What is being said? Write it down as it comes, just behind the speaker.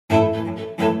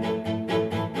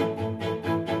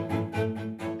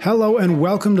Hello and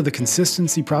welcome to the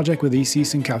Consistency Project with EC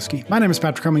Sinkowski. My name is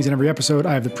Patrick Cummings. In every episode,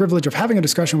 I have the privilege of having a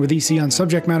discussion with EC on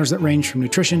subject matters that range from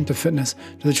nutrition to fitness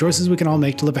to the choices we can all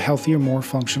make to live a healthier, more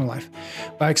functional life.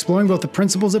 By exploring both the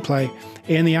principles at play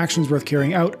and the actions worth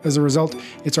carrying out as a result,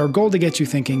 it's our goal to get you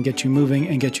thinking, get you moving,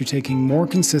 and get you taking more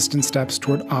consistent steps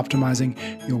toward optimizing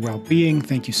your well-being.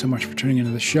 Thank you so much for tuning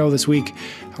into the show this week.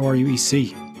 How are you,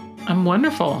 EC? I'm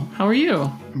wonderful. How are you?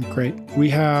 I'm great. We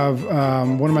have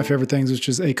one of my favorite things, which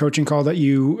is a coaching call that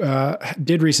you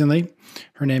did recently.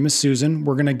 Her name is Susan.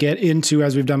 We're going to get into,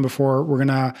 as we've done before, we're going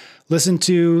to listen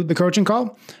to the coaching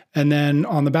call. And then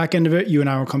on the back end of it, you and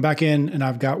I will come back in and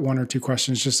I've got one or two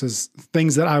questions just as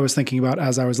things that I was thinking about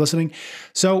as I was listening.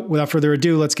 So without further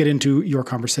ado, let's get into your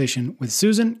conversation with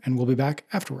Susan and we'll be back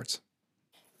afterwards.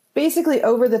 Basically,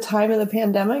 over the time of the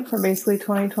pandemic, from basically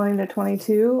 2020 to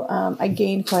 22, I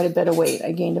gained quite a bit of weight.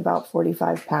 I gained about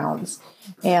 45 pounds.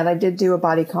 And I did do a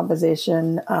body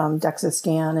composition DEXA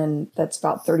scan, and that's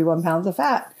about 31 pounds of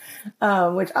fat,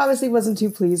 which obviously wasn't too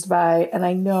pleased by. And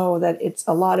I know that it's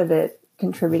a lot of it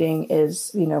contributing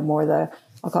is, more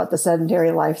I'll call it the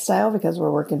sedentary lifestyle because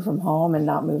we're working from home and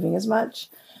not moving as much.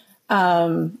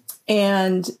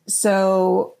 And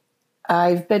so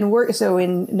I've been working. So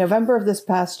in November of this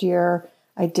past year,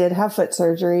 I did have foot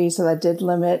surgery. So that did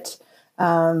limit,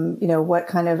 what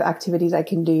kind of activities I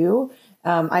can do.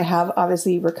 I have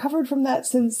obviously recovered from that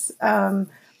since, but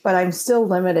I'm still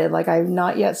limited. Like I've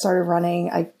not yet started running.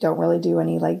 I don't really do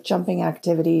any like jumping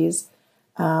activities.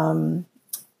 I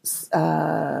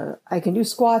can do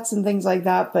squats and things like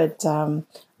that, but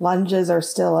lunges are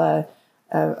still a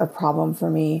problem for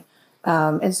me.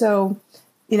 And so,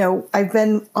 I've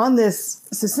been on this.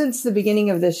 So since the beginning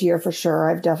of this year, for sure,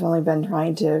 I've definitely been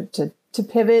trying to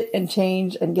pivot and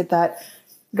change and get that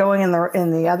going in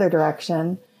the other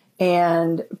direction.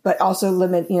 But also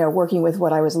limit, working with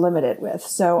what I was limited with.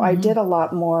 So I did a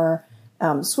lot more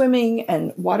swimming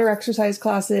and water exercise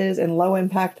classes and low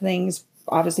impact things,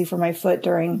 obviously for my foot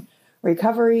during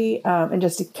recovery, and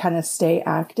just to kind of stay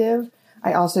active.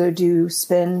 I also do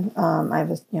spin. I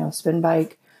have a spin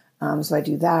bike. So I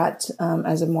do that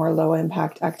as a more low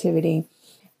impact activity.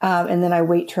 And then I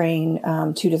weight train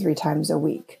 2 to 3 times a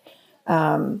week.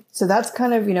 So that's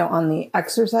kind of, on the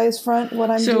exercise front, what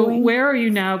I'm doing. So where are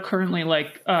you now currently,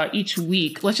 like each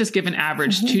week? Let's just give an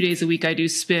average. 2 days a week I do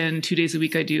spin, 2 days a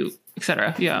week I do, et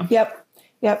cetera. Yeah.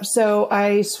 Yep. So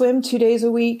I swim 2 days a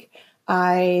week.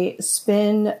 I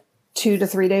spin 2 to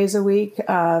 3 days a week.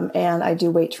 And I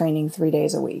do weight training 3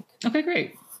 days a week. Okay,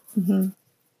 great. Mm-hmm.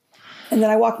 And then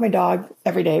I walk my dog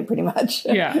every day, pretty much.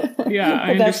 Yeah,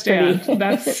 I understand.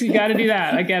 You got to do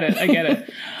that. I get it.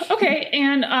 Okay,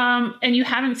 and you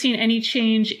haven't seen any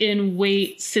change in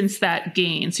weight since that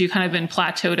gain. So you kind of been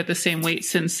plateaued at the same weight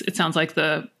since it sounds like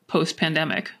the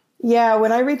post-pandemic. Yeah,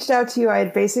 when I reached out to you, I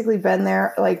had basically been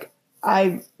there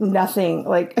nothing.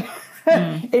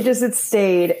 It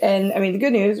stayed. And I mean, the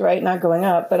good news, right? Not going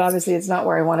up, but obviously it's not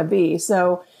where I want to be.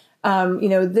 So.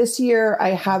 This year I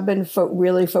have been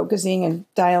really focusing and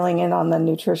dialing in on the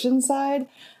nutrition side.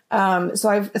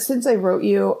 So since I wrote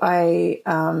you, I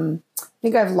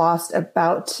think I've lost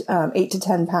about 8 to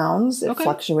 10 pounds. It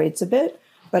fluctuates a bit,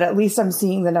 but at least I'm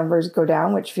seeing the numbers go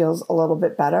down, which feels a little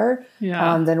bit better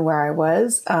than where I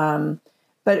was.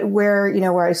 But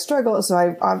where I struggle. So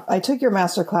I took your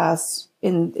masterclass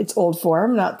in its old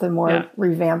form, not the more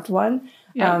revamped one,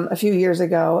 a few years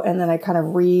ago. And then I kind of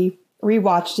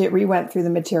rewatched it, rewent through the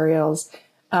materials.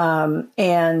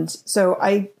 And so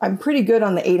I'm pretty good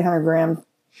on the 800 gram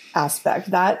aspect.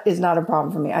 That is not a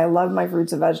problem for me. I love my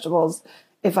fruits and vegetables.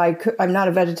 If I could, I'm not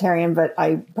a vegetarian, but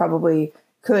I probably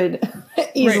could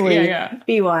easily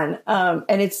be one.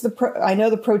 And it's I know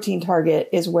the protein target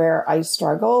is where I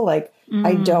struggle.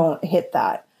 I don't hit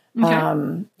that.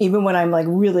 Okay. Even when I'm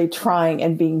really trying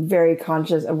and being very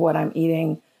conscious of what I'm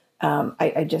eating,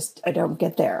 I don't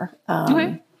get there.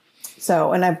 Okay.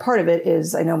 So, and part of it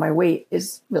is I know my weight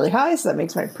is really high, so that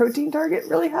makes my protein target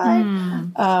really high.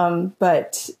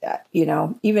 But,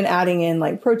 even adding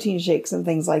in protein shakes and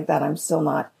things like that, I'm still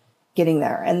not getting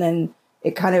there. And then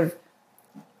it kind of,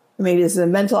 maybe this is a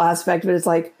mental aspect, but it's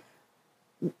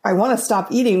I want to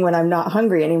stop eating when I'm not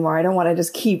hungry anymore. I don't want to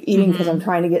just keep eating because I'm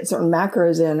trying to get certain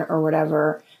macros in or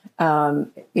whatever,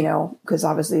 because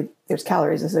obviously there's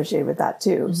calories associated with that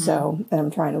too. So, and I'm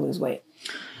trying to lose weight.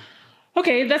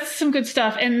 Okay, that's some good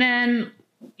stuff. And then,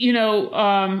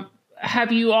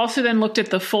 have you also then looked at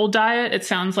the full diet? It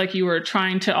sounds like you were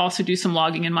trying to also do some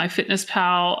logging in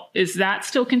MyFitnessPal. Is that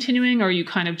still continuing? Or are you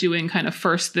kind of doing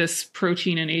first this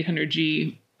protein and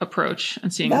 800G approach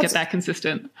and get that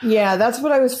consistent. Yeah, that's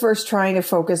what I was first trying to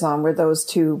focus on, were those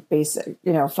two basic,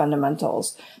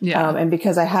 fundamentals. Yeah. And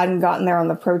because I hadn't gotten there on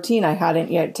the protein, I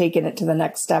hadn't yet taken it to the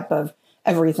next step of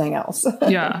everything else.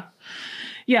 Yeah.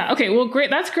 Yeah. Okay. Well, great.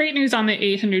 That's great news on the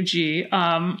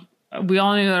 800G. We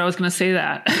all knew that I was going to say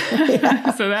that.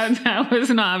 Yeah. So that was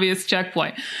an obvious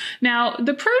checkpoint. Now,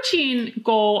 the protein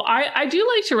goal, I do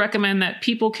like to recommend that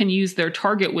people can use their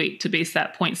target weight to base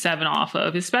that 0.7 off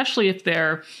of, especially if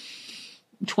they're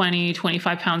 20,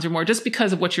 25 pounds or more, just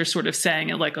because of what you're sort of saying.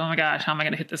 Like, oh my gosh, how am I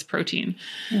going to hit this protein?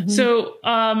 Mm-hmm. So,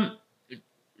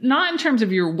 not in terms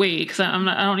of your weight, because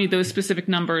I don't need those specific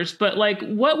numbers, but like,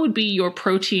 what would be your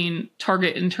protein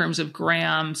target in terms of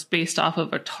grams based off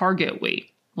of a target weight?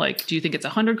 Like, do you think it's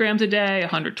 100 grams a day,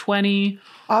 120?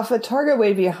 Off a target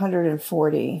weight, be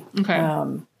 140.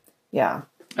 Okay. Yeah.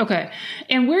 Okay.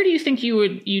 And where do you think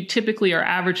you typically are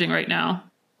averaging right now?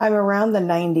 I'm around the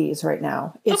 90s right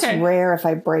now. It's rare if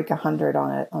I break 100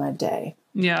 on a day.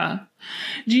 Yeah.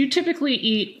 Do you typically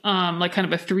eat like kind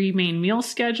of a 3 main meal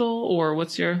schedule, or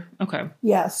what's your, okay.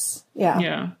 Yes. Yeah.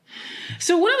 Yeah.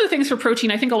 So one of the things for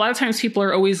protein, I think a lot of times people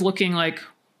are always looking like,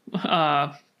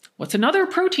 what's another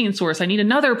protein source? I need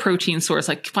another protein source.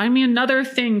 Like, find me another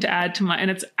thing to add to and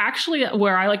it's actually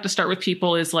where I like to start with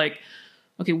people is like,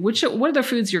 okay, what are the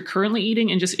foods you're currently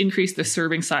eating, and just increase the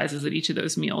serving sizes at each of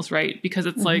those meals, right? Because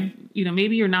it's like,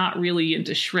 maybe you're not really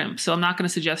into shrimp. So I'm not going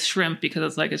to suggest shrimp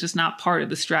because it's just not part of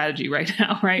the strategy right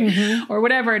now, right? Mm-hmm. Or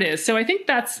whatever it is. So I think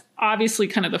that's obviously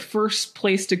kind of the first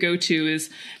place to go to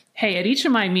is, hey, at each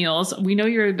of my meals, we know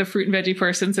you're the fruit and veggie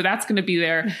person, so that's going to be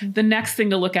there. Mm-hmm. The next thing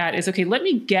to look at is, okay, let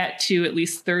me get to at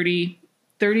least 30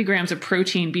 grams of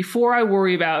protein before I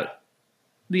worry about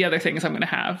the other things I'm going to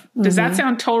have. Does that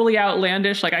sound totally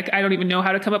outlandish? Like, I don't even know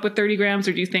how to come up with 30 grams,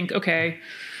 or do you think, okay,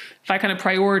 if I kind of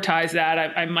prioritize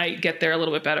that, I might get there a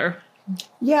little bit better?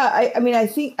 Yeah. I mean, I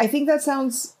think that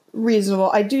sounds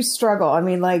reasonable. I do struggle. I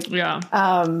mean, like, yeah.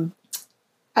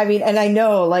 I mean, and I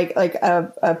know like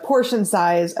a portion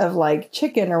size of like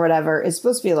chicken or whatever is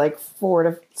supposed to be like 4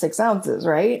 to 6 ounces,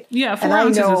 right? Yeah. 4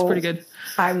 ounces is pretty good.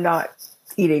 I'm not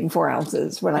eating 4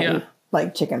 ounces when I eat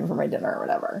like chicken for my dinner or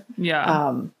whatever.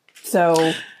 Yeah.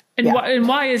 So. And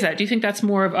why is that? Do you think that's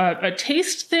more of a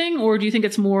taste thing, or do you think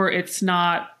it's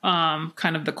not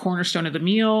kind of the cornerstone of the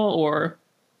meal, or?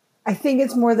 I think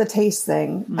it's more the taste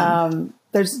thing. I'm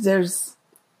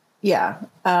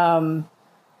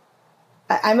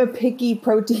a picky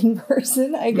protein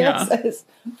person, I guess, as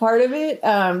part of it.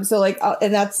 So like,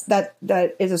 and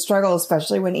that is a struggle,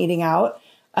 especially when eating out.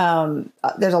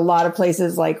 There's a lot of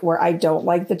places like where I don't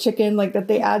like the chicken, like that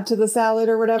they add to the salad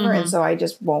or whatever. Mm-hmm. And so I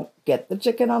just won't get the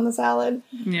chicken on the salad.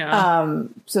 Yeah.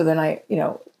 So then I,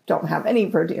 don't have any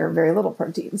protein or very little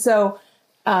protein. So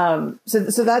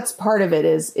that's part of it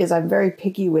is I'm very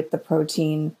picky with the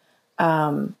protein.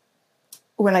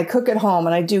 When I cook at home,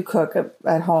 and I do cook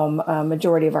at home,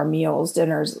 majority of our meals,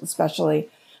 dinners, especially,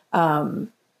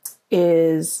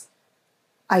 is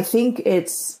I think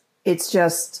it's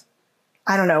just,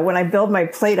 I don't know, when I build my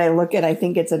plate, I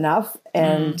think it's enough,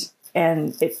 and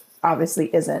it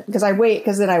obviously isn't,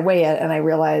 because then I weigh it and I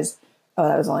realize, oh,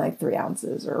 that was only like 3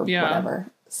 ounces or whatever.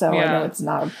 So I know it's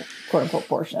not a quote unquote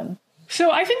portion.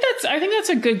 So I think that's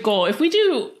a good goal. If we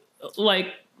do like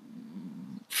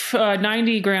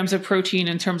 90 grams of protein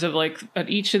in terms of like at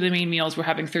each of the main meals, we're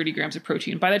having 30 grams of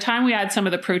protein. By the time we add some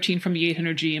of the protein from the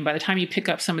 800G, and by the time you pick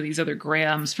up some of these other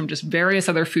grams from just various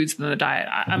other foods in the diet,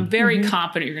 I'm very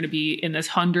confident you're going to be in this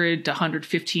 100 to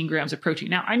 115 grams of protein.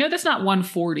 Now, I know that's not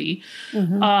 140.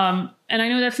 And I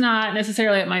know that's not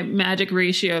necessarily at my magic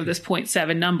ratio of this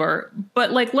 0.7 number,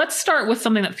 but like, let's start with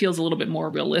something that feels a little bit more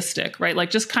realistic, right? Like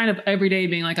just kind of every day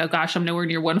being like, oh gosh, I'm nowhere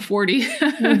near 140.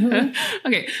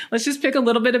 Okay, let's just pick a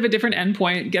little bit of a different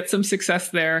endpoint, get some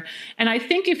success there. And I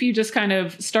think if you just kind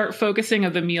of start focusing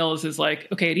of the meals is like,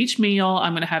 okay, at each meal,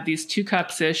 I'm going to have these 2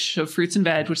 cups-ish of fruits and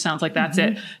veg, which sounds like that's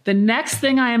it. The next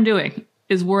thing I am doing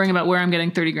is worrying about where I'm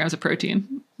getting 30 grams of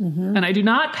protein. And I do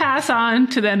not pass on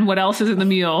to then what else is in the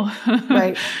meal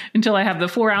until I have the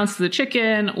 4 ounces of the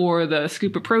chicken or the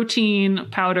scoop of protein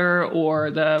powder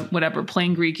or the whatever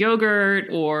plain Greek yogurt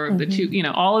or the 2,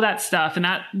 all of that stuff. And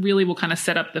that really will kind of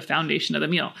set up the foundation of the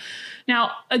meal.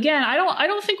 Now, again, I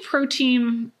don't think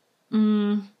protein,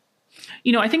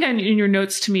 I think in your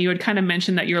notes to me, you had kind of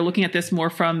mentioned that you're looking at this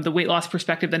more from the weight loss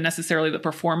perspective than necessarily the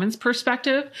performance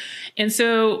perspective. And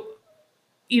so,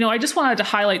 I just wanted to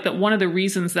highlight that one of the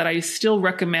reasons that I still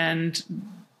recommend,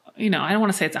 I don't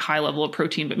want to say it's a high level of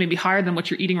protein, but maybe higher than what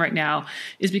you're eating right now,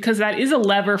 is because that is a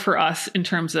lever for us in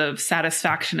terms of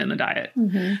satisfaction in the diet.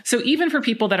 Mm-hmm. So even for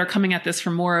people that are coming at this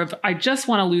from more of, I just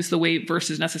want to lose the weight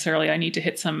versus necessarily I need to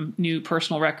hit some new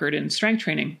personal record in strength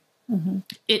training, mm-hmm.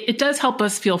 it does help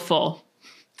us feel full.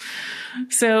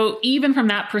 So even from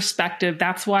that perspective,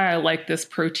 that's why I like this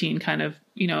protein kind of,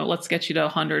 let's get you to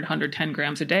 100, 110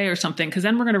 grams a day or something, because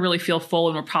then we're going to really feel full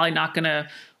and we're probably not going to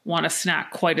want to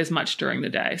snack quite as much during the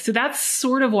day. So that's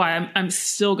sort of why I'm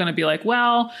still going to be like,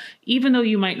 well, even though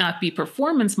you might not be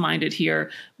performance minded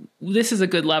here, this is a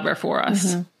good lever for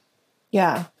us. Mm-hmm.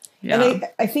 Yeah. And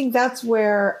I think that's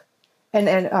where,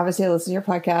 and obviously I listen to your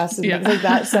podcast and things like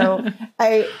that. So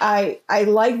I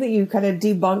like that you kind of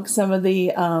debunk some of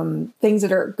the things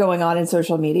that are going on in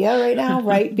social media right now,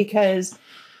 right? Because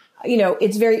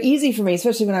it's very easy for me,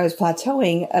 especially when I was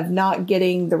plateauing, of not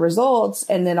getting the results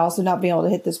and then also not being able to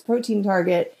hit this protein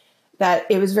target, that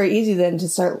it was very easy then to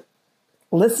start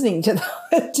listening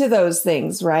to those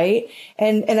things, right?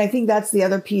 And I think that's the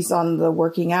other piece on the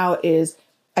working out is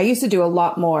I used to do a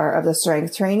lot more of the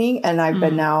strength training, and I've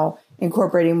been now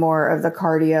incorporating more of the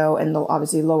cardio and the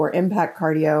obviously lower impact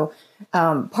cardio,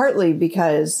 partly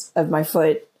because of my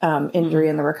foot injury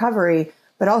and the recovery,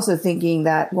 but also thinking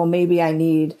that, well, maybe I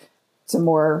need some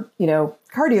more,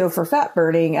 cardio for fat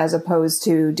burning as opposed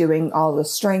to doing all the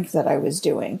strength that I was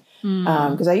doing.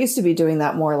 Because I used to be doing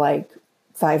that more like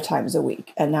 5 times a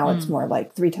week. And now it's more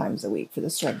like 3 times a week for the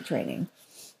strength training.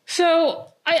 So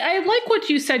I like what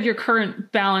you said your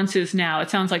current balance is now. It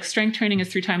sounds like strength training is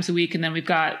 3 times a week. And then we've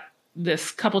got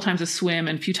this couple times of swim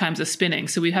and a few times of spinning.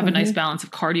 So we have a nice balance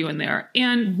of cardio in there.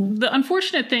 And the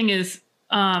unfortunate thing is,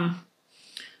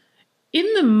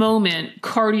 in the moment,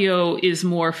 cardio is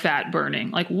more fat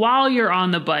burning. Like while you're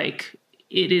on the bike,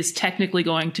 it is technically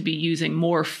going to be using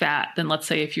more fat than, let's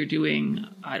say, if you're doing,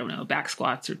 back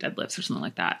squats or deadlifts or something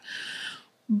like that.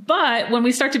 But when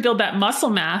we start to build that muscle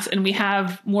mass and we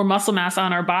have more muscle mass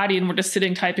on our body and we're just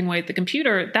sitting typing away at the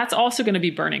computer, that's also going to be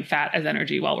burning fat as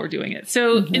energy while we're doing it.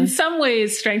 So in some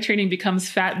ways, strength training becomes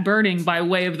fat burning by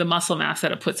way of the muscle mass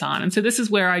that it puts on. And so this is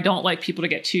where I don't like people to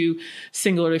get too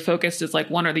singularly focused as like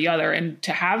one or the other. And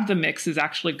to have the mix is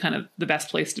actually kind of the best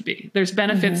place to be. There's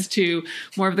benefits to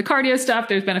more of the cardio stuff.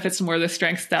 There's benefits to more of the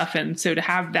strength stuff. And so to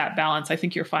have that balance, I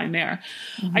think you're fine there.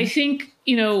 I think,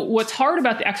 what's hard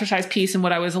about the exercise piece and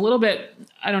what I was a little bit,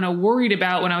 worried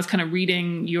about when I was kind of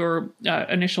reading your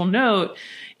initial note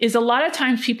is a lot of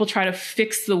times people try to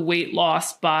fix the weight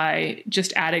loss by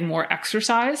just adding more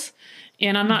exercise.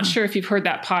 And I'm not sure if you've heard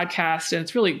that podcast, and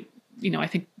it's really, I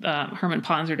think Herman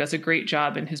Ponzer does a great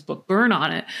job in his book Burn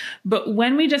on it. But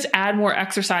when we just add more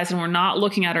exercise and we're not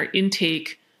looking at our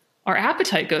intake, our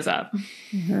appetite goes up.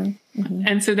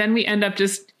 And so then we end up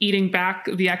just eating back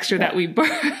the extra that we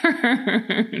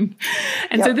burn.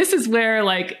 And so this is where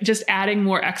just adding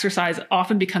more exercise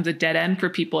often becomes a dead end for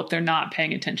people if they're not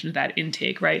paying attention to that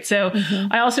intake, right? So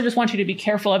I also just want you to be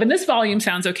careful of, and this volume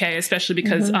sounds okay, especially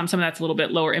because some of that's a little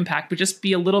bit lower impact, but just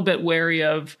be a little bit wary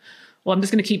of, well, I'm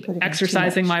just going to keep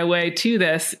exercising my way to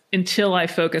this until I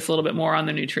focus a little bit more on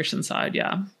the nutrition side.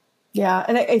 Yeah.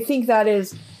 And I think that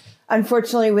is,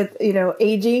 unfortunately, with,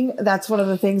 aging, that's one of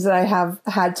the things that I have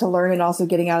had to learn, and also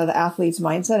getting out of the athlete's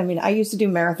mindset. I mean, I used to do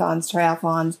marathons,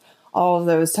 triathlons, all of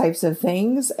those types of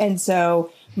things. And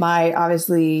so my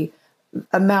obviously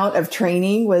amount of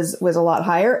training was a lot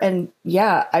higher. And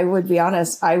I would be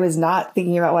honest, I was not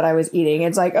thinking about what I was eating.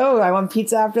 It's like, oh, I want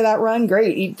pizza after that run.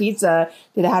 Great. Eat pizza.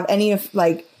 Did it have any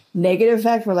negative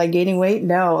effect for gaining weight?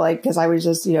 No, because I was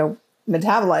just,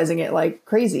 metabolizing it like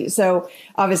crazy. So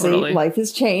obviously life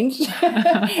has changed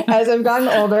as I've gotten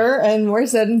older and more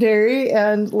sedentary,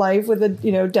 and life with a,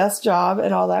 desk job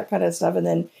and all that kind of stuff. And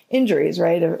then injuries,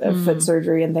 right? Of foot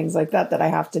surgery and things like that I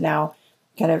have to now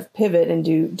kind of pivot and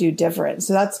do different.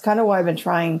 So that's kind of why I've been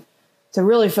trying to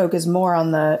really focus more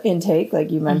on the intake,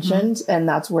 like you mentioned. And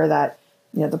that's where that,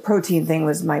 the protein thing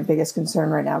was my biggest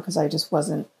concern right now, because I just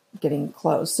wasn't getting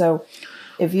close. So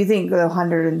if you think the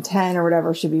 110 or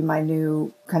whatever should be my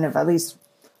new kind of, at least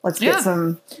let's get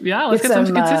some. Yeah, let's get some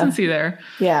consistency there.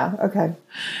 Yeah. Okay.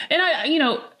 And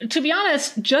I, to be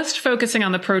honest, just focusing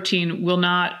on the protein will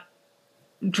not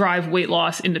drive weight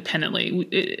loss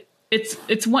independently.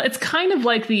 It's kind of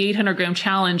like the 800 gram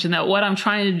challenge, in that what I'm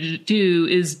trying to do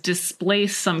is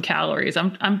displace some calories.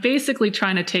 I'm basically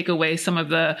trying to take away some of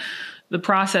the the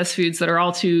processed foods that are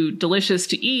all too delicious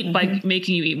to eat by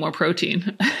making you eat more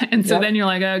protein. And so then you're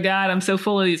like, oh God, I'm so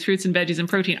full of these fruits and veggies and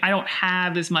protein. I don't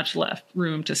have as much left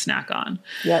room to snack on.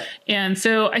 Yep. And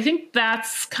so I think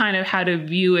that's kind of how to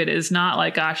view it, is not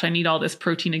like, gosh, I need all this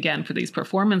protein again for these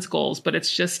performance goals, but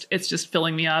it's just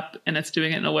filling me up, and it's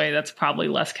doing it in a way that's probably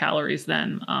less calories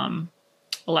than,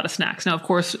 a lot of snacks. Now, of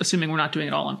course, assuming we're not doing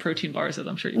it all on protein bars, as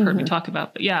I'm sure you've heard me talk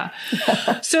about, but yeah.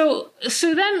 So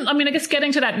then, I mean, I guess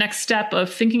getting to that next step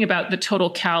of thinking about the total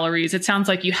calories, it sounds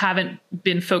like you haven't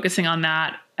been focusing on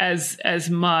that as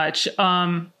much.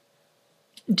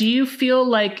 Do you feel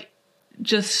like,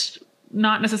 just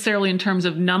not necessarily in terms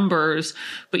of numbers,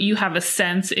 but you have a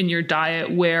sense in your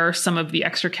diet where some of the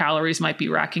extra calories might be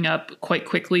racking up quite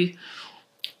quickly?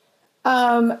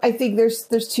 I think there's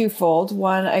twofold.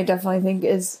 One, I definitely think,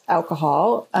 is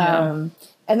alcohol. And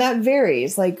that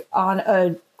varies. Like on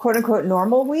a quote unquote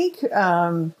normal week,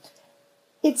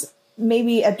 it's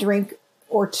maybe a drink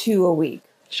or two a week.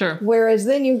 Sure. Whereas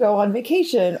then you go on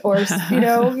vacation or, you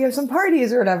have some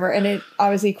parties or whatever, and it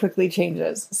obviously quickly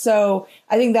changes. So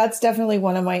I think that's definitely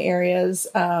one of my areas.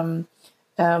 And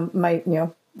then,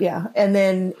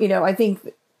 I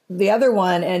think the other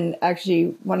one, and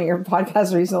actually one of your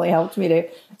podcasts recently helped me to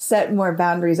set more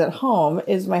boundaries at home,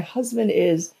 is my husband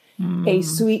is a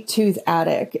sweet tooth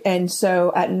addict. And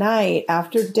so at night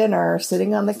after dinner,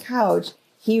 sitting on the couch,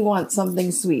 he wants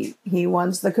something sweet. He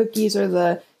wants the cookies or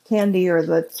the candy or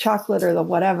the chocolate or the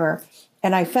whatever.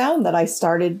 And I found that I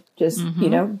started just,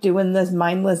 doing this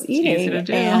mindless eating.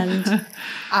 And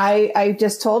I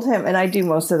just told him, and I do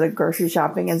most of the grocery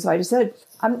shopping. And so I just said,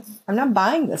 I'm not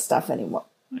buying this stuff anymore.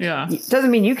 Yeah. It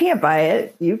doesn't mean you can't buy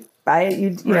it. You buy it,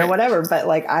 you know, whatever. But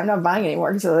like, I'm not buying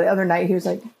anymore. So the other night he was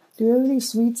like, do you have any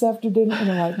sweets after dinner? And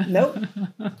I'm like, nope.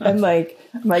 I'm like,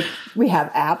 we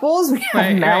have apples, we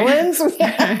have melons. We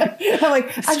have, I'm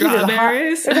like,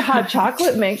 strawberries. There's a hot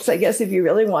chocolate mix. I guess if you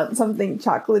really want something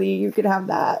chocolatey, you could have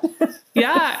that.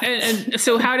 Yeah. And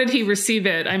so how did he receive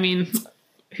it? I mean,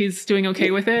 he's doing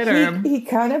okay with it, or he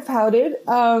kind of pouted.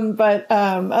 But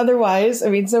otherwise, I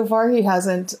mean, so far he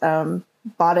hasn't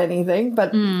bought anything,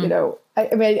 but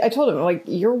I told him, like, if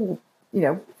you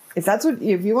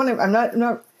want to, I'm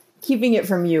not keeping it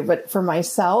from you, but for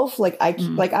myself,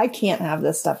 I can't have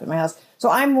this stuff in my house. So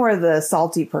I'm more the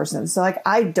salty person. So like,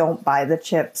 I don't buy the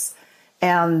chips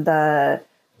and the,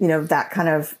 that kind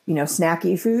of,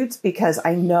 snacky foods, because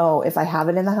I know if I have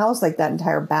it in the house, like that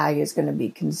entire bag is going to be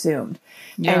consumed.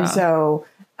 Yeah. And so,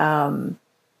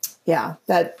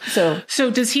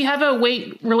 So does he have a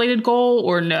weight related goal,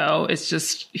 or no? It's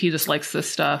just, he just likes this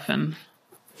stuff, and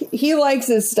he likes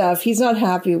his stuff. He's not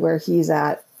happy where he's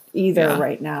at either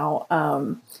right now.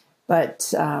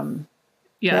 He's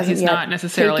not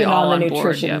necessarily all on the board.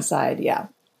 Nutrition side. Yeah.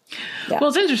 Well,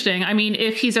 it's interesting. I mean,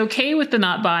 if he's okay with the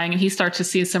not buying and he starts to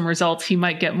see some results, he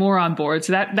might get more on board.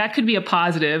 So that could be a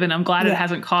positive. And I'm glad it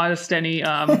hasn't caused any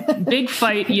big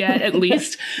fight yet, at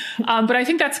least. But I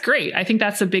think that's great. I think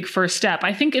that's a big first step.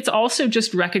 I think it's also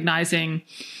just recognizing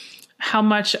how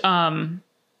much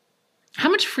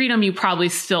freedom you probably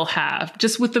still have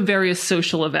just with the various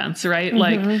social events, right?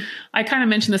 Like, I kind of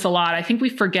mention this a lot. I think we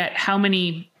forget how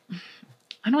many,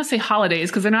 I don't want to say holidays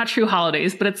because they're not true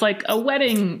holidays, but it's like a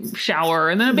wedding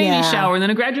shower and then a baby shower and then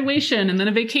a graduation and then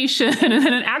a vacation and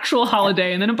then an actual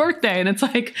holiday and then a birthday. And it's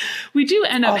like, we do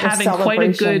end up having quite a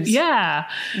good,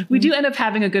 we do end up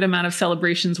having a good amount of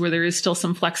celebrations where there is still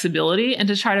some flexibility, and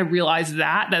to try to realize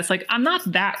that's like, I'm not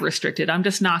that restricted. I'm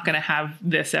just not going to have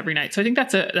this every night. So I think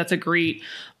that's a great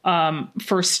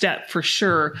first step for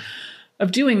sure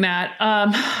of doing that.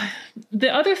 The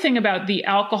other thing about the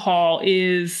alcohol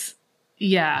is,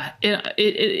 it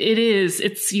is.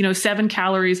 It's, 7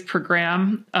 calories per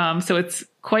gram. So it's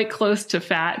quite close to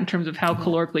fat in terms of how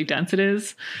calorically dense it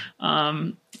is.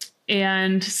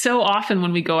 And so often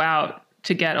when we go out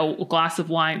to get a glass of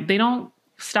wine, they don't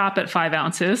stop at 5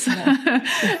 ounces.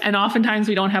 And oftentimes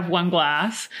we don't have one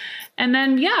glass. And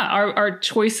then, our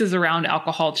choices around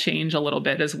alcohol change a little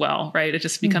bit as well, right? It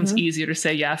just becomes easier to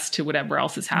say yes to whatever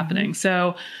else is happening.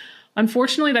 So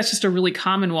unfortunately, that's just a really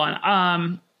common one.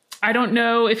 I don't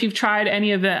know if you've tried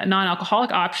any of the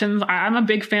non-alcoholic options. I'm a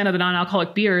big fan of the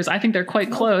non-alcoholic beers. I think they're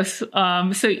quite close.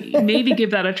 So maybe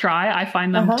give that a try. I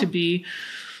find them to be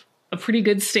a pretty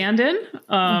good stand-in.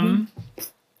 That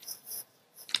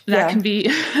can be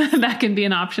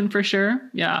an option for sure.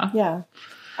 Yeah. Yeah.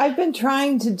 I've been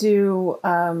trying to do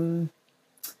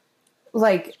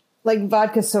like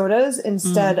vodka sodas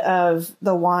instead of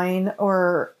the wine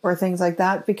or things like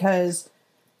that, because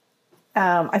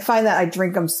I find that I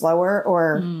drink them slower,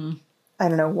 or I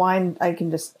don't know, wine, I can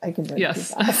drink yes.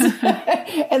 too fast.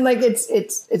 And like,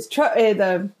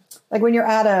 like when you're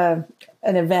at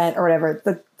an event or whatever,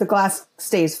 the glass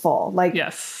stays full. Like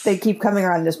yes. they keep coming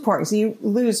around and just pouring. So you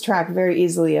lose track very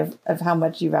easily of how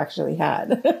much you've actually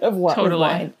had of what with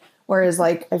wine. Whereas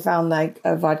like I found like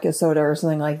a vodka soda or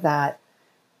something like that,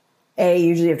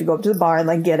 usually you have to go up to the bar and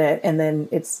like get it. And then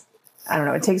I don't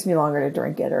know, it takes me longer to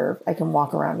drink it, or I can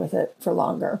walk around with it for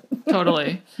longer.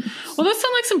 Totally. Well, those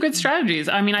sound like some good strategies.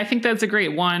 I mean, I think that's a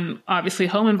great one. Obviously,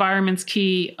 home environment's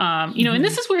key. And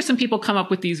this is where some people come up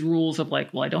with these rules of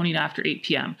like, well, I don't eat after 8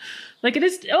 p.m. Like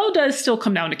it all does still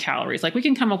come down to calories. Like we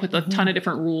can come up with a ton of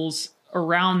different rules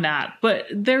around that, but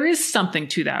there is something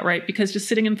to that, right? Because just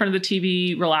sitting in front of the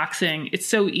TV, relaxing, it's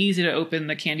so easy to open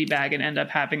the candy bag and end up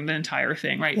having the entire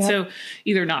thing, right? Yep. So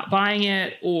either not buying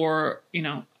it or,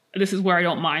 this is where I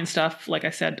don't mind stuff. Like I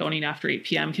said, don't eat after 8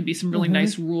 p.m. can be some really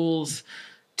nice rules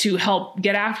to help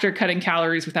get after cutting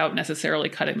calories without necessarily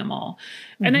cutting them all.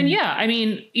 And then,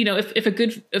 if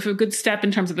a good step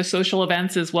in terms of the social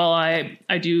events as well, I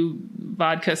do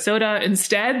vodka soda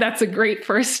instead. That's a great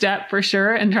first step for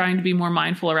sure. And trying to be more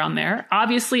mindful around there.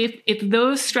 Obviously, if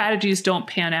those strategies don't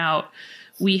pan out,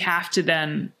 we have to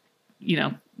then,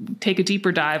 take a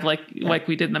deeper dive like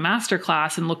we did in the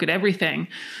masterclass and look at everything.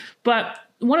 But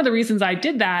one of the reasons I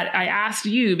did that, I asked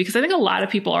you because I think a lot of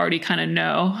people already kind of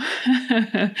know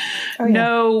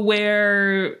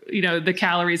where, the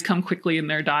calories come quickly in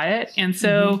their diet. And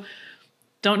so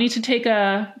don't need to take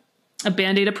a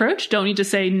Band-Aid approach. Don't need to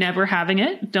say never having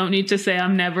it. Don't need to say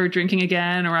I'm never drinking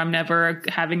again or I'm never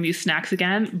having these snacks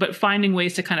again, but finding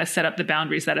ways to kind of set up the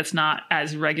boundaries that it's not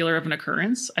as regular of an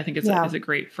occurrence. I think is a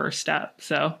great first step.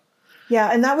 So.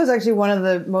 Yeah. And that was actually one of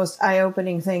the most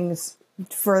eye-opening things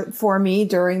for me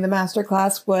during the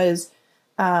masterclass was,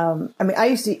 I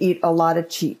used to eat a lot of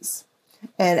cheese,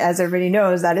 and as everybody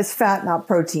knows, that is fat, not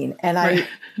protein. And I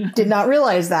did not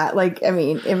realize that.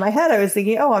 In my head, I was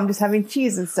thinking, oh, I'm just having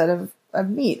cheese instead of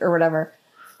meat or whatever.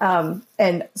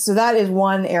 And so that is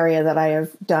one area that I have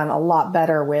done a lot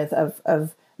better with of I'm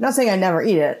not saying I never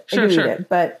eat it. I do eat it,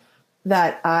 but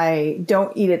that I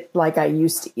don't eat it like I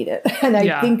used to eat it. And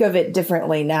I think of it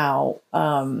differently now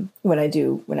when I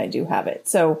do have it.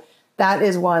 So that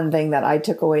is one thing that I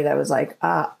took away that was like,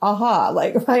 aha,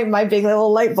 like my big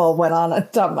little light bulb went on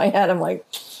top of my head. I'm like,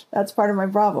 that's part of my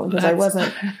problem because I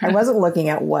wasn't looking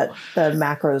at what the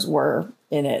macros were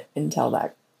in it until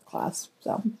that class.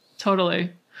 So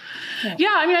totally.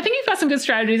 Yeah. I think you've got some good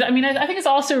strategies. I think it's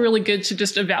also really good to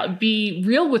just be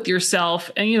real with yourself.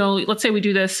 And, let's say we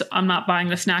do this, I'm not buying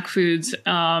the snack foods,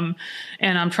 and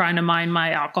I'm trying to mind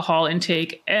my alcohol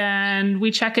intake, and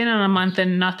we check in a month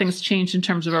and nothing's changed in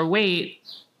terms of our weight,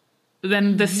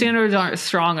 then the standards aren't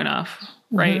strong enough.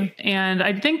 Right. And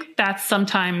I think that's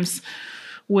sometimes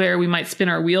where we might spin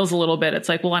our wheels a little bit. It's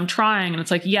like, well, I'm trying. And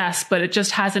it's like, yes, but it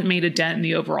just hasn't made a dent in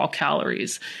the overall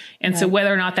calories. And so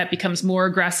whether or not that becomes more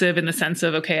aggressive in the sense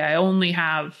of, okay, I only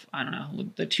have, I don't know,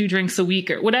 the 2 drinks a week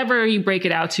or whatever you break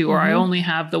it out to, or I only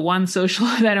have the 1 social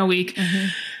event a week.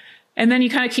 And then you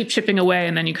kind of keep chipping away,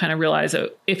 and then you kind of realize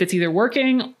if it's either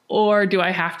working or do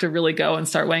I have to really go and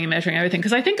start weighing and measuring everything?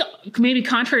 Because I think maybe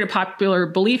contrary to popular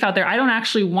belief out there, I don't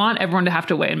actually want everyone to have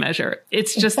to weigh and measure.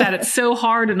 It's just that it's so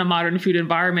hard in a modern food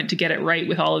environment to get it right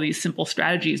with all of these simple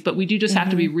strategies. But we do just have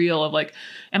to be real of like,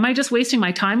 am I just wasting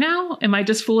my time now? Am I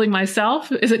just fooling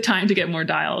myself? Is it time to get more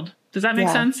dialed? Does that make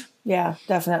sense? Yeah,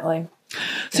 definitely.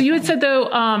 So you had said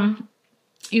though,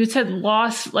 you said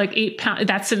lost like 8 pounds.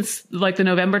 That's since like the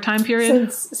November time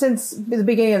period? Since the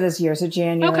beginning of this year. So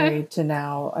January to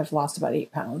now, I've lost about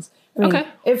 8 pounds.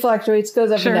 It fluctuates, goes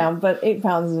up and down, but 8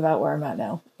 pounds is about where I'm at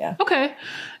now. Yeah. Okay.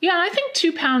 Yeah. I think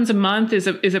 2 pounds a month is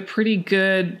a pretty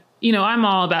good, I'm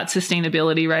all about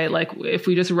sustainability, right? Like if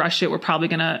we just rush it, we're probably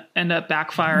going to end up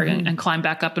backfiring and climb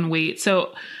back up in weight.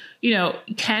 So,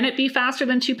 can it be faster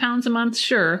than 2 pounds a month?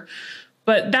 Sure.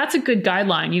 But that's a good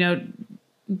guideline,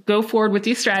 go forward with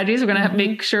these strategies. We're going to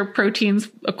make sure protein's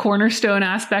a cornerstone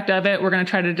aspect of it. We're going to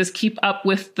try to just keep up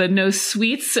with the no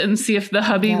sweets and see if the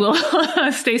hubby will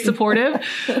stay supportive,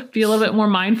 be a little bit more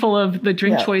mindful of the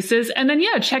drink choices. And then,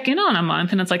 check in on a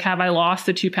month. And it's like, have I lost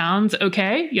the 2 pounds?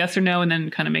 Okay. Yes or no. And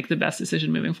then kind of make the best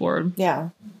decision moving forward. Yeah.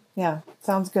 Yeah.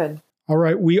 Sounds good. All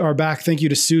right, we are back. Thank you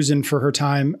to Susan for her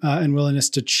time and willingness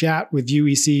to chat with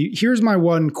UEC. Here's my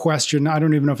one question. I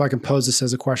don't even know if I can pose this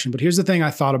as a question, but here's the thing I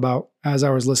thought about as I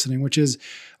was listening, which is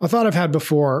a thought I've had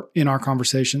before in our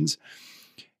conversations.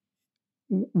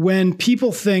 When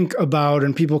people think about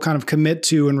and people kind of commit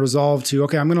to and resolve to,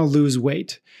 okay, I'm going to lose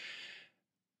weight,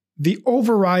 the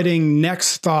overriding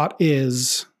next thought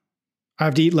is, I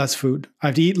have to eat less food. I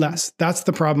have to eat less. That's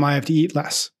the problem. I have to eat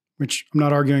less. which I'm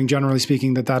not arguing generally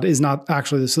speaking that is not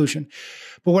actually the solution.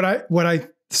 But what I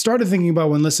started thinking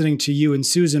about when listening to you and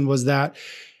Susan was that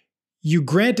you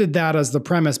granted that as the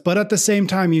premise, but at the same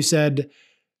time you said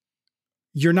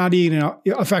you're not eating enough,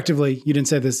 effectively, you didn't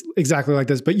say this exactly like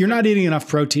this, but you're not eating enough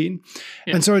protein.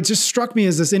 Yeah. And so it just struck me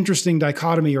as this interesting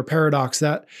dichotomy or paradox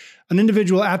that an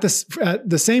individual at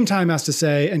the same time has to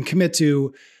say and commit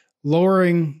to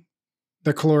lowering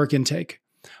their caloric intake,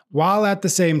 while at the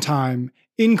same time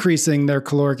increasing their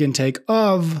caloric intake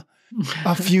of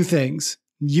a few things,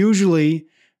 usually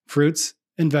fruits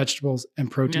and vegetables and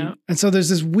protein. Yeah. And so there's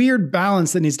this weird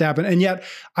balance that needs to happen. And yet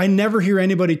I never hear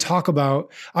anybody talk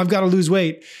about, I've got to lose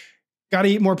weight, got to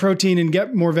eat more protein and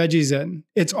get more veggies in.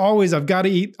 It's always, I've got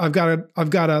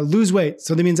to lose weight.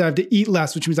 So that means I have to eat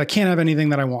less, which means I can't have anything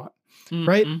that I want. Mm-hmm.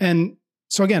 Right. And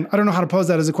so again, I don't know how to pose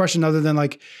that as a question other than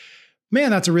like,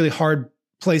 man, that's a really hard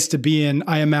place to be in,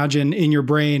 I imagine, in your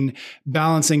brain,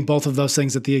 balancing both of those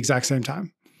things at the exact same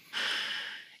time.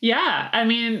 Yeah. I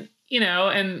mean,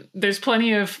 and there's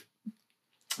plenty of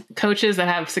coaches that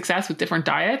have success with different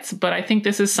diets, but I think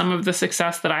this is some of the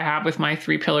success that I have with my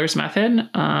 3 pillars method,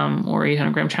 or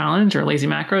 800 gram challenge or lazy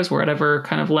macros, whatever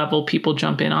kind of level people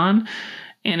jump in on.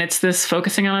 And it's this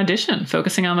focusing on addition,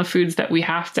 focusing on the foods that we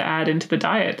have to add into the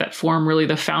diet that form really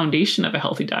the foundation of a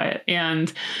healthy diet.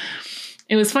 And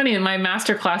it was funny in my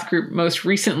masterclass group most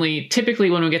recently, typically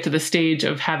when we get to the stage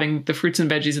of having the fruits and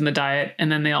veggies in the diet,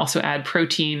 and then they also add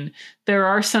protein, there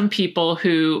are some people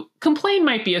who complain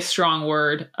might be a strong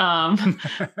word,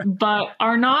 but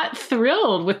are not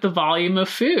thrilled with the volume of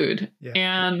food. Yeah.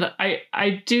 And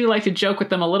I do like to joke with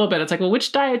them a little bit. It's like, well,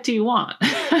 which diet do you want?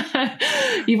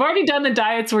 You've already done the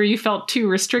diets where you felt too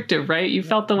restrictive, right? You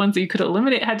felt the ones that you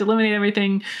had to eliminate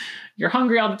everything. You're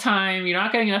hungry all the time. You're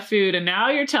not getting enough food. And now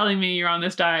you're telling me you're on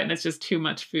this diet and it's just too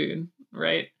much food.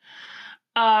 Right.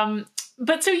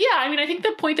 But so, yeah, I mean, I think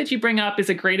the point that you bring up is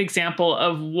a great example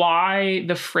of why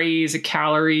the phrase a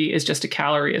calorie is just a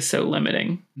calorie is so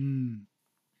limiting.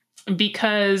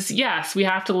 Because yes, we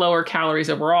have to lower calories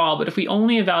overall, but if we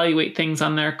only evaluate things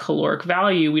on their caloric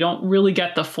value, we don't really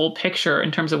get the full picture in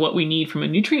terms of what we need from a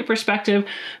nutrient perspective,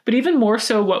 but even more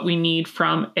so what we need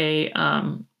from a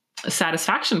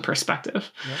satisfaction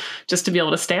perspective, just to be able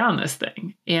to stay on this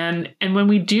thing. And when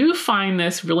we do find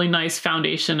this really nice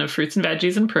foundation of fruits and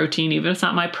veggies and protein, even if it's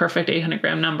not my perfect 800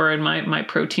 gram number and my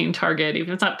protein target, even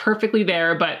if it's not perfectly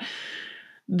there, but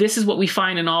this is what we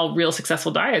find in all real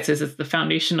successful diets is it's the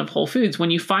foundation of whole foods.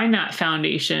 When you find that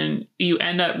foundation, you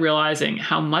end up realizing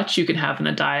how much you can have in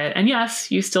the diet. And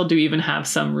yes, you still do even have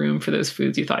some room for those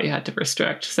foods you thought you had to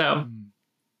restrict. So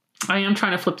I am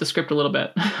trying to flip the script a little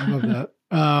bit. I love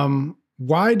that.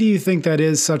 Why do you think that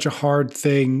is such a hard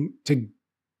thing to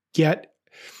get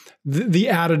the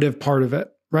additive part of it?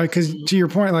 Right. Because to your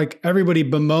point, like everybody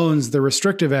bemoans the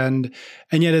restrictive end,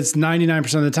 and yet it's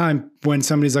 99% of the time when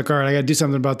somebody's like, all right, I got to do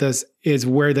something about this, is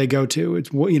where they go to.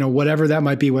 It's, whatever that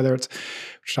might be, whether it's,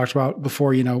 which we talked about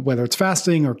before, whether it's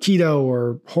fasting or keto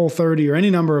or Whole30 or any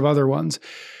number of other ones.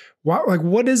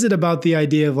 What is it about the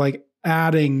idea of like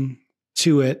adding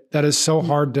to it that is so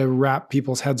hard to wrap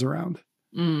people's heads around?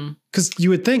 Because you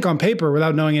would think on paper,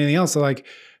 without knowing anything else, they're like,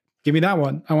 give me that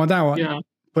one. I want that one. Yeah.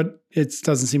 But it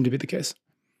doesn't seem to be the case.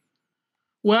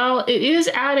 Well, it is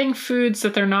adding foods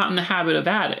that they're not in the habit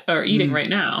of eating right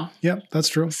now. Yep, that's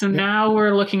true. So now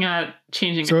we're looking at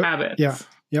changing habits. Yeah.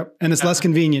 Yep. And it's less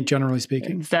convenient, generally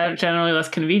speaking. It's generally less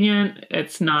convenient.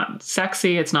 It's not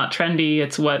sexy. It's not trendy.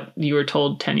 It's what you were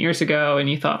told 10 years ago, and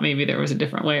you thought maybe there was a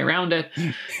different way around it.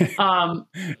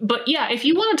 But yeah, if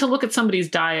you wanted to look at somebody's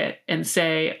diet and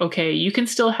say, okay, you can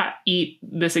still eat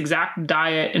this exact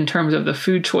diet in terms of the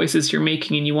food choices you're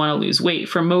making and you want to lose weight,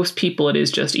 for most people, it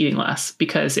is just eating less.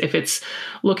 Because if it's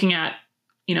looking at,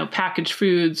 packaged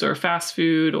foods or fast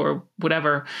food or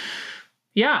whatever,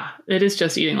 yeah, it is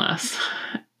just eating less.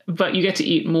 But you get to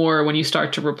eat more when you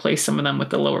start to replace some of them with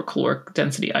the lower caloric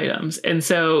density items. And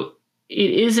so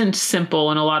it isn't simple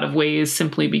in a lot of ways,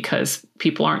 simply because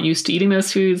people aren't used to eating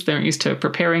those foods. They aren't used to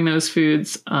preparing those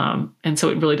foods. And so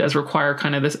it really does require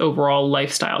kind of this overall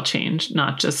lifestyle change,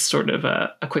 not just sort of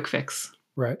a quick fix.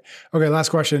 Right. Okay. Last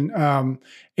question.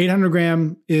 800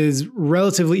 gram is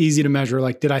relatively easy to measure.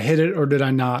 Like, did I hit it or did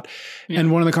I not? Yeah.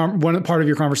 And one part of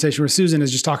your conversation with Susan is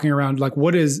just talking around like,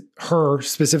 what is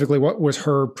what was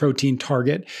her protein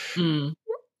target?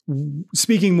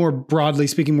 Speaking more broadly,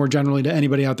 speaking more generally to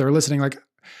anybody out there listening, like,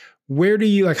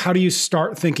 how do you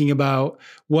start thinking about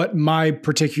what my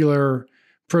particular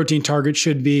protein target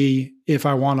should be if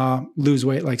I want to lose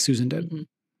weight like Susan did? Mm-hmm.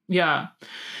 Yeah.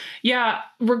 Yeah.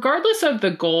 Regardless of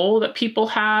the goal that people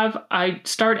have, I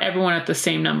start everyone at the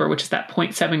same number, which is that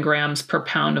 0.7 grams per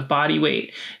pound of body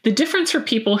weight. The difference for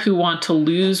people who want to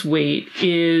lose weight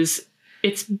is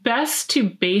it's best to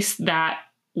base that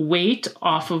weight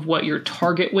off of what your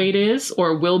target weight is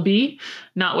or will be,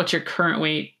 not what your current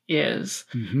weight is.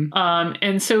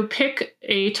 And so pick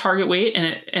a target weight,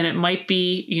 and it might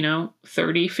be,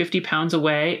 30, 50 pounds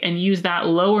away, and use that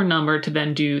lower number to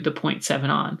then do the 0.7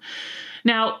 on.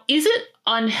 Now, is it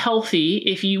unhealthy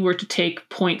if you were to take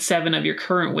 0.7 of your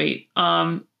current weight?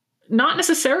 Not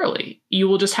necessarily. You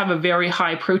will just have a very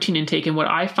high protein intake. And what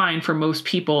I find for most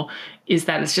people is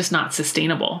that it's just not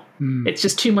sustainable. It's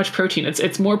just too much protein.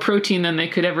 It's more protein than they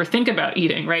could ever think about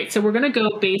eating, right? So we're going to go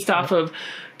based off of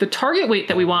the target weight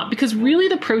that we want, because really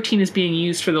the protein is being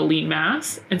used for the lean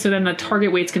mass. And so then the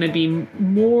target weight's going to be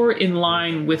more in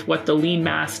line with what the lean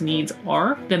mass needs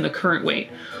are than the current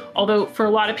weight. Although for a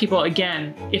lot of people,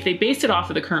 again, if they based it off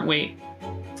of the current weight,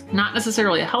 not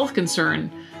necessarily a health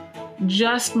concern,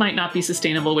 just might not be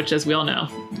sustainable, which, as we all know,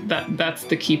 that's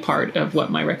the key part of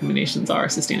what my recommendations are,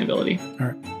 sustainability. All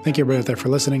right. Thank you everybody out there for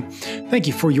listening. Thank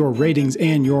you for your ratings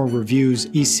and your reviews.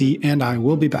 EC and I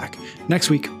will be back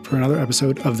next week for another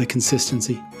episode of The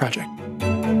Consistency Project.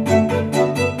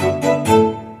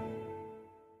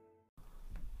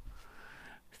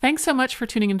 Thanks so much for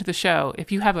tuning into the show.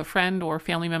 If you have a friend or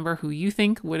family member who you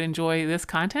think would enjoy this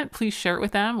content, please share it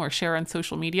with them or share on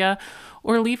social media,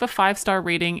 or leave a 5-star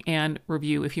rating and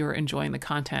review if you're enjoying the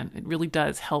content. It really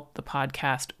does help the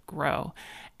podcast grow.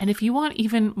 And if you want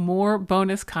even more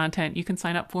bonus content, you can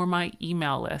sign up for my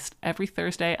email list. Every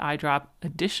Thursday, I drop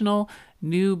additional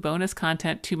new bonus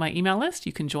content to my email list.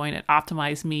 You can join at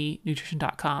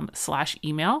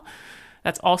optimizemenutrition.com/email.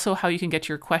 That's also how you can get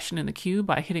your question in the queue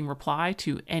by hitting reply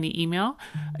to any email.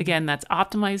 Again, that's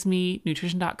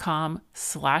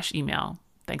optimizemenutrition.com/email.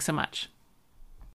 Thanks so much.